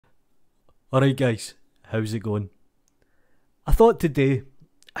Alright guys, how's it going? I thought today,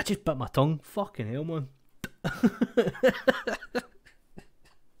 I just bit my tongue, fucking hell man.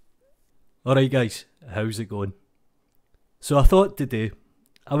 Alright guys, how's it going? So I thought today,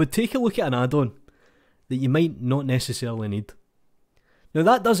 I would take a look at an add-on that you might not necessarily need. Now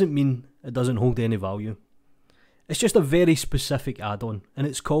that doesn't mean it doesn't hold any value. It's just a very specific add-on and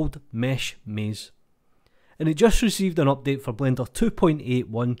it's called Mesh Maze. And it just received an update for Blender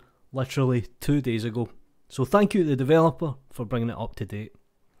 2.81 literally 2 days ago. So thank you to the developer for bringing it up to date.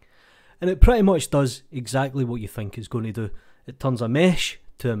 And it pretty much does exactly what you think it's going to do. It turns a mesh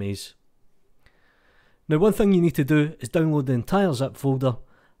to a maze. Now one thing you need to do is download the entire zip folder,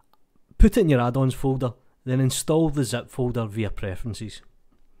 put it in your add-ons folder, then install the zip folder via preferences.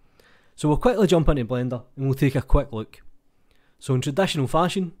 So we'll quickly jump into Blender and we'll take a quick look. So in traditional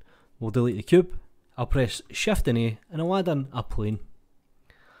fashion, we'll delete the cube, I'll press Shift and A and I'll add in a plane.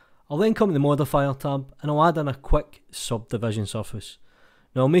 I'll then come to the modifier tab and I'll add in a quick subdivision surface.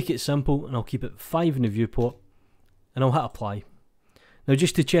 Now I'll make it simple and I'll keep it 5 in the viewport and I'll hit apply. Now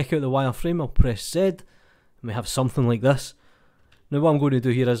just to check out the wireframe, I'll press Z and we have something like this. Now what I'm going to do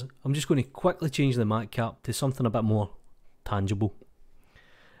here is I'm just going to quickly change the matte cap to something a bit more tangible.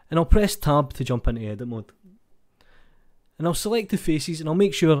 And I'll press tab to jump into edit mode. And I'll select the faces and I'll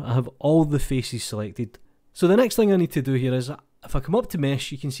make sure I have all the faces selected. So the next thing I need to do here is if I come up to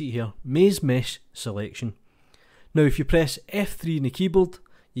mesh, you can see here, maze mesh selection. Now if you press F3 in the keyboard,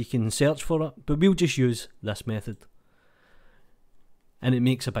 you can search for it, but we'll just use this method. And it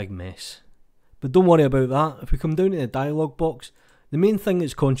makes a big mess. But don't worry about that. If we come down to the dialog box, the main thing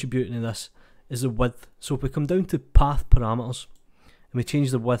that's contributing to this is the width. So if we come down to path parameters, and we change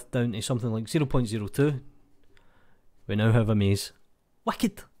the width down to something like 0.02, we now have a maze.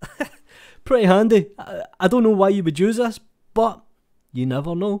 Wicked! Pretty handy. I don't know why you would use this, but you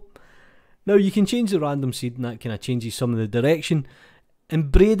never know. Now you can change the random seed and that kind of changes some of the direction.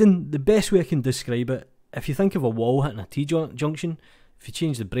 And braiding, the best way I can describe it, if you think of a wall hitting a T-junction, if you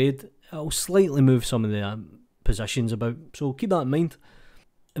change the braid, it'll slightly move some of the positions about, so keep that in mind.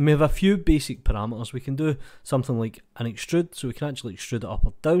 And we have a few basic parameters. We can do something like an extrude, so we can actually extrude it up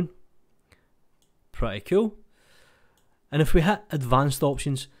or down. Pretty cool. And if we hit advanced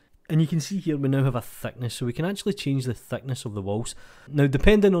options, and you can see here we now have a thickness, so we can actually change the thickness of the walls. Now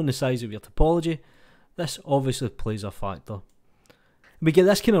depending on the size of your topology, this obviously plays a factor. We get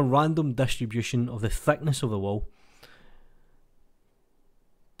this kind of random distribution of the thickness of the wall.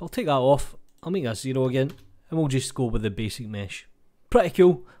 But I'll take that off, I'll make that 0 again, and we'll just go with the basic mesh. Pretty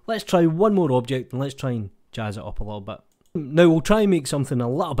cool. Let's try one more object and let's try and jazz it up a little bit. Now we'll try and make something a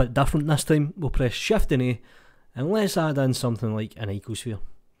little bit different this time. We'll press Shift and A and let's add in something like an icosphere.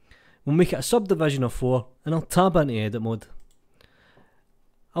 We'll make it a subdivision of 4 and I'll tab into edit mode.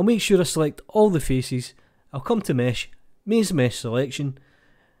 I'll make sure I select all the faces. I'll come to mesh, maze mesh selection,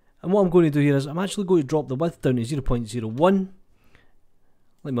 and what I'm going to do here is I'm actually going to drop the width down to 0.01.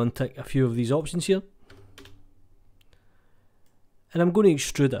 Let me untick a few of these options here. And I'm going to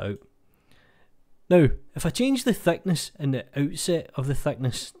extrude it out. Now, if I change the thickness and the outset of the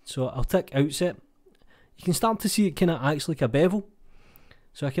thickness, so I'll tick outset, you can start to see it kind of acts like a bevel.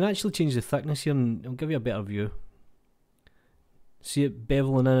 So I can actually change the thickness here and it'll give you a better view. See it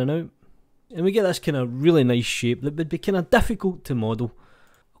beveling in and out. And we get this kind of really nice shape that would be kind of difficult to model.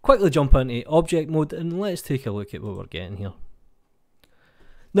 I'll quickly jump into object mode and let's take a look at what we're getting here.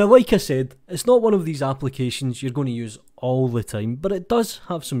 Now like I said, it's not one of these applications you're going to use all the time, but it does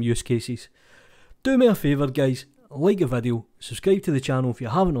have some use cases. Do me a favour guys, like the video, subscribe to the channel if you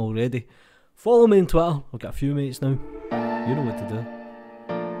haven't already, follow me on Twitter, I've got a few mates now, you know what to do.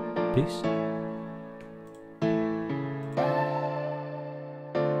 Peace.